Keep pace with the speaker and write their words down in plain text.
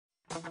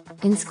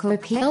Ensco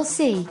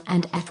plc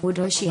and Atwood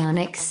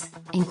Oceanics,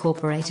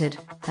 Incorporated,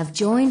 have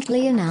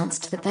jointly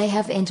announced that they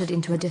have entered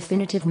into a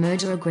definitive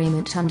merger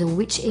agreement under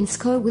which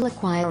Ensco will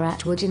acquire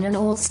Atwood in an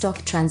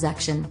all-stock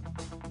transaction.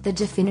 The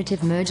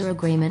definitive merger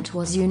agreement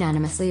was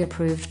unanimously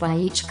approved by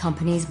each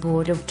company's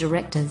board of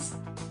directors.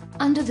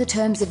 Under the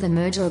terms of the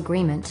merger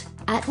agreement,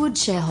 Atwood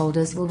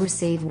shareholders will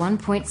receive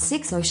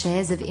 1.60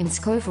 shares of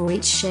Ensco for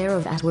each share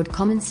of Atwood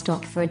common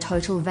stock for a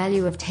total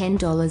value of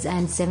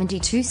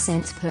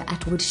 $10.72 per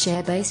Atwood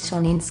share based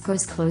on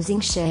Ensco's closing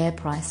share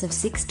price of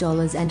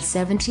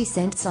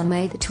 $6.70 on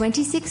May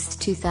 26,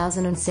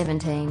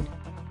 2017.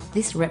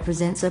 This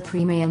represents a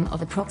premium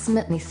of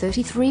approximately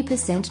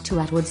 33% to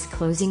Atwood's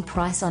closing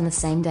price on the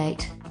same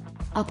date.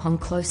 Upon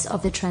close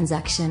of the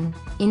transaction,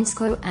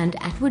 Ensco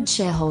and Atwood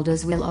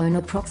shareholders will own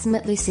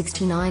approximately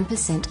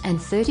 69% and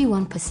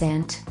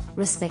 31%,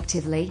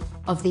 respectively,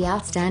 of the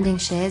outstanding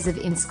shares of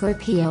Ensco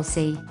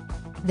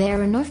plc.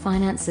 There are no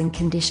financing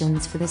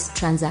conditions for this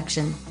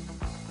transaction.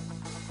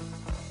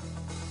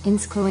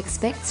 Ensco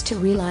expects to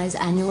realize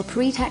annual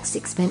pre-tax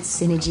expense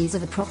synergies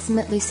of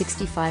approximately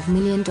 $65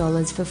 million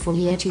for full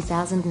year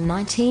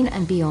 2019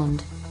 and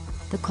beyond.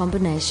 The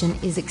combination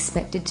is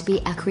expected to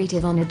be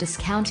accretive on a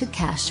discounted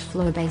cash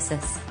flow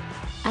basis.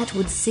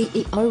 Atwood's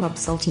CEO Rob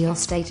Saltiel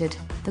stated,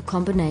 "The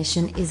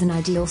combination is an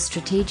ideal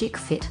strategic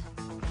fit.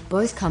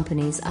 Both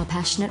companies are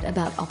passionate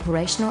about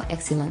operational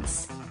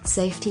excellence,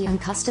 safety and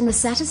customer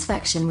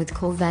satisfaction with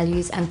core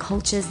values and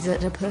cultures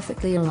that are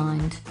perfectly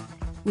aligned.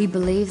 We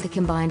believe the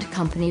combined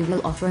company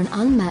will offer an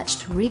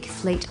unmatched rig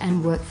fleet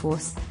and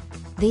workforce.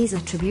 These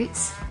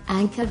attributes,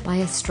 anchored by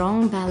a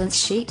strong balance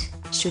sheet,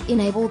 should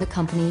enable the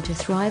company to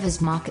thrive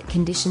as market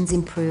conditions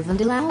improve and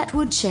allow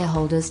Atwood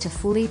shareholders to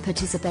fully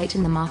participate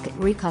in the market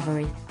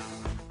recovery."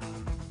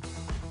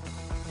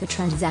 The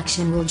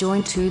transaction will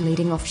join two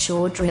leading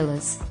offshore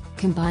drillers,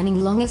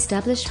 combining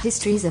long-established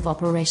histories of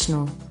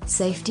operational,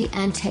 safety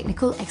and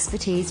technical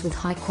expertise with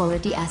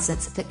high-quality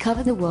assets that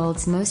cover the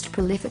world's most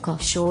prolific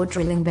offshore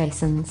drilling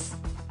basins.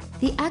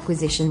 The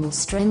acquisition will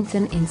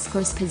strengthen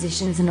Ensco's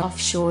position as an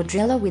offshore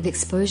driller with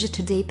exposure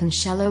to deep and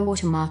shallow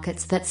water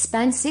markets that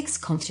span 6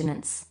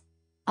 continents.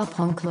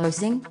 Upon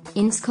closing,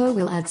 Ensco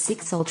will add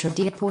 6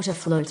 ultra-deepwater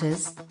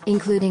floaters,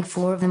 including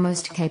 4 of the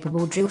most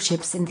capable drill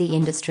ships in the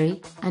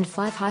industry, and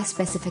 5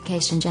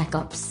 high-specification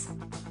jackups.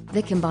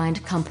 The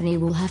combined company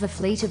will have a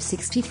fleet of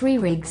 63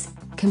 rigs,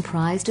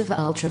 comprised of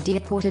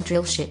ultra-deepwater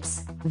drill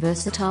ships,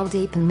 versatile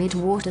deep and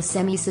mid-water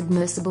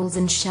semi-submersibles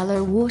and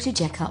shallow-water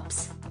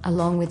jackups,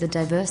 along with a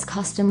diverse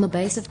customer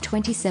base of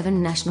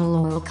 27 national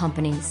oil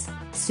companies,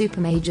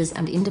 supermajors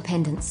and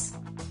independents.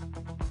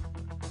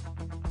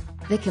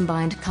 The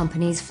combined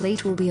company's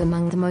fleet will be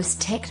among the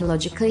most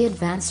technologically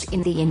advanced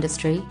in the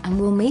industry and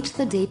will meet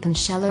the deep and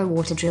shallow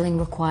water drilling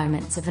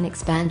requirements of an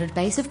expanded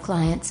base of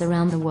clients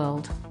around the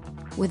world.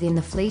 Within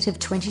the fleet of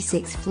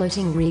 26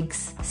 floating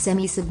rigs,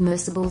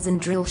 semi-submersibles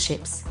and drill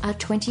ships are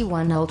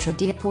 21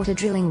 ultra-deepwater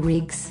drilling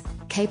rigs,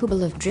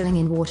 capable of drilling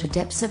in water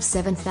depths of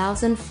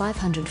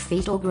 7,500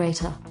 feet or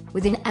greater,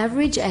 with an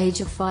average age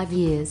of 5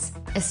 years,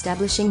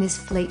 establishing this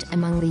fleet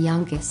among the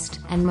youngest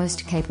and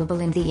most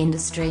capable in the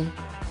industry.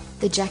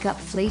 The jackup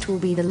fleet will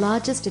be the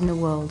largest in the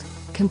world,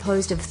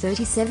 composed of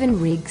 37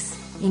 rigs,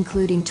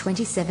 including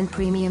 27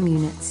 premium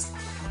units.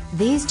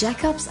 These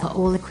jackups are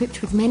all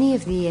equipped with many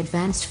of the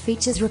advanced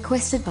features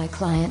requested by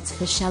clients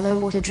for shallow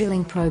water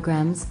drilling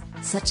programs,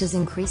 such as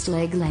increased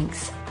leg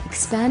length,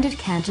 expanded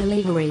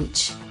cantilever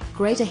reach,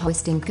 greater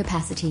hoisting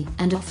capacity,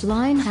 and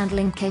offline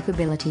handling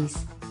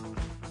capabilities.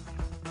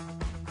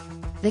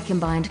 The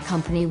combined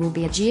company will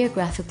be a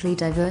geographically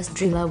diverse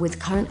driller with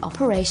current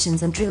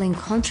operations and drilling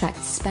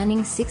contracts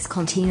spanning 6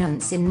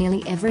 continents in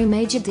nearly every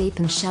major deep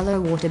and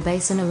shallow water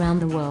basin around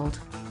the world.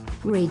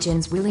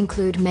 Regions will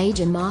include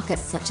major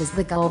markets such as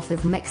the Gulf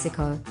of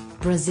Mexico,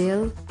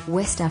 Brazil,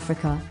 West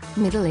Africa,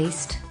 Middle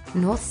East,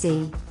 North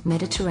Sea,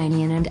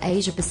 Mediterranean and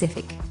Asia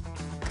Pacific.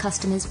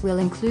 Customers will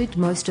include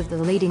most of the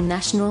leading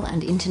national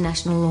and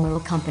international oil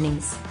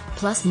companies,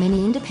 plus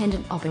many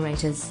independent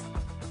operators.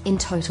 In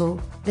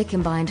total, the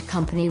combined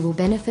company will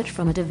benefit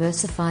from a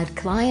diversified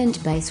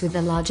client base with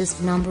the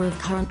largest number of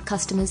current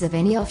customers of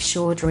any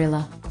offshore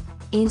driller.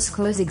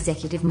 Ensco's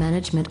executive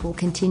management will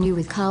continue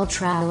with Carl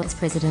Trowell as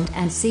President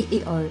and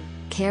CEO,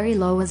 Kerry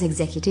Lowe as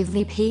Executive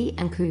VP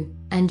and CO,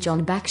 and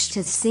John Baksht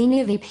as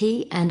Senior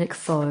VP and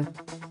CFO.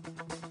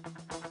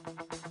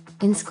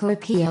 Ensco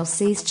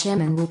plc's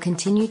chairman will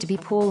continue to be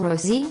Paul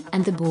Rossi,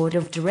 and the board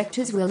of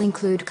directors will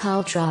include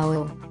Carl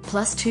Trowell,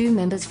 plus 2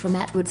 members from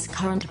Atwood's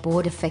current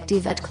board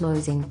effective at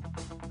closing.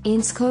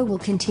 Ensco will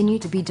continue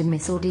to be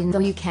domiciled in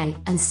the UK,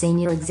 and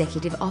senior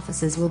executive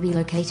offices will be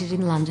located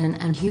in London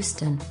and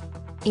Houston.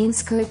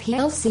 Ensco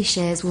plc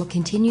shares will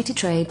continue to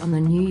trade on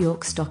the New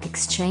York Stock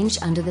Exchange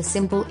under the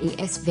symbol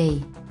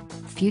ESV.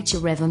 Future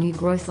revenue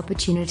growth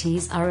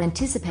opportunities are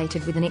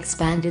anticipated with an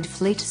expanded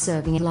fleet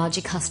serving a larger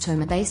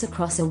customer base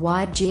across a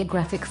wide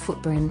geographic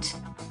footprint.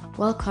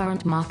 While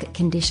current market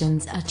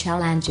conditions are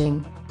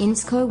challenging,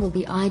 Ensco will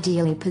be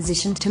ideally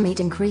positioned to meet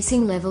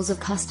increasing levels of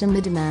customer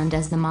demand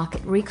as the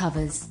market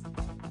recovers.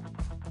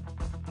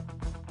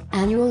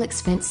 Annual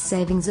expense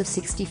savings of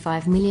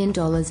 $65 million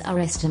are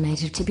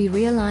estimated to be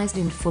realized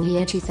in full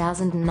year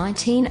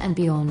 2019 and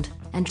beyond,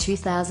 and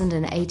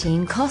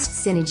 2018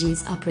 cost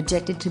synergies are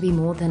projected to be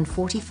more than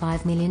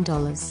 $45 million.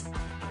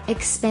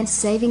 Expense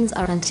savings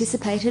are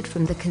anticipated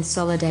from the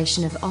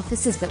consolidation of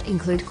offices that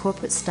include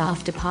corporate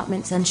staff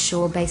departments and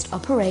shore-based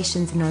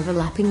operations in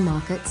overlapping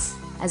markets,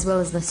 as well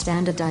as the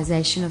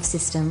standardization of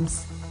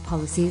systems,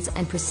 policies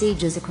and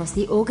procedures across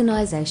the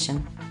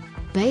organization.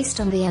 Based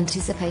on the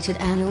anticipated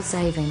annual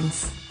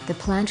savings, the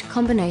planned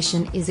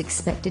combination is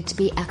expected to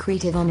be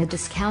accretive on a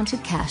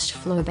discounted cash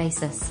flow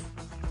basis.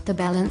 The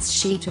balance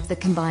sheet of the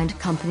combined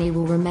company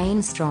will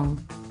remain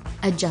strong.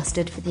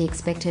 Adjusted for the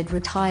expected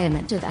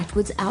retirement of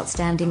Atwood's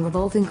outstanding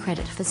revolving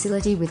credit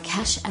facility with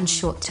cash and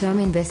short-term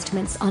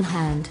investments on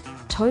hand,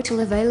 total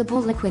available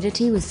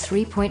liquidity was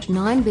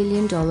 $3.9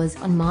 billion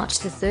on March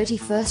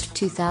 31,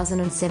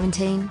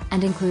 2017,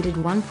 and included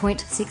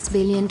 $1.6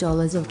 billion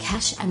of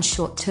cash and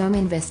short-term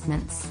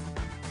investments.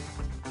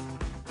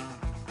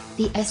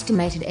 The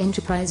estimated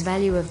enterprise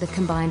value of the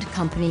combined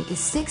company is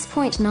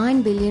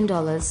 $6.9 billion,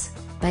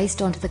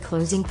 based on the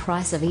closing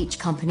price of each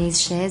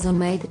company's shares on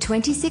May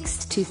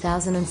 26,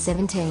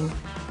 2017.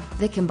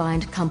 The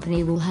combined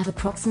company will have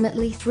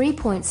approximately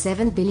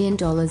 $3.7 billion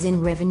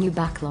in revenue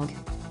backlog.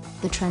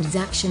 The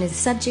transaction is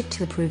subject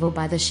to approval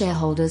by the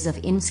shareholders of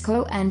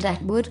Ensco and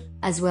Atwood,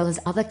 as well as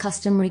other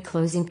customary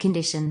closing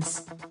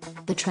conditions.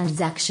 The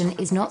transaction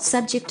is not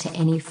subject to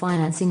any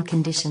financing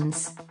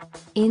conditions.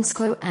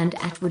 Ensco and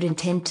Atwood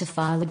intend to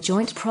file a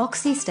joint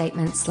proxy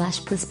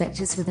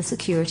statement/prospectus with the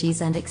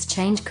Securities and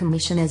Exchange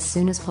Commission as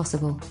soon as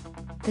possible.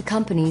 The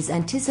companies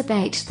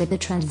anticipate that the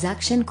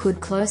transaction could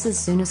close as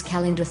soon as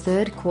calendar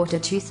third quarter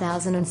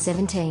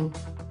 2017.